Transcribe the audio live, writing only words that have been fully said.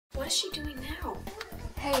is she doing now?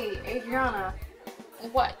 Hey, Adriana.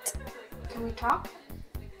 What? Can we talk?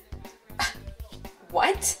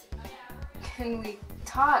 What? Can we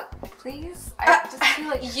talk, please? I just feel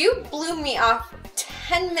like... You blew me off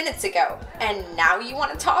 10 minutes ago, and now you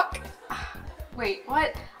want to talk? Wait,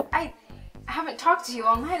 what? I haven't talked to you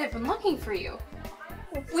all night. I've been looking for you.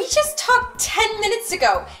 We just talked 10 minutes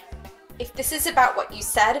ago. If this is about what you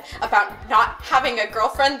said about not having a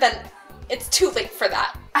girlfriend, then it's too late for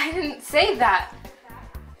that. I didn't say that.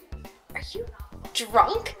 Are you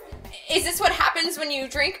drunk? Is this what happens when you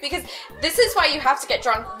drink? Because this is why you have to get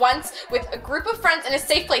drunk once with a group of friends in a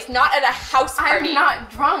safe place, not at a house party. I'm not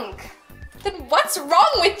drunk. Then what's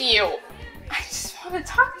wrong with you? I just want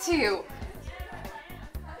to talk to you.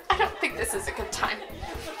 I don't think this is a good time.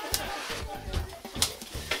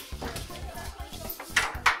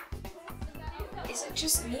 Is it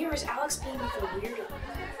just me or is Alex being like a weirdo?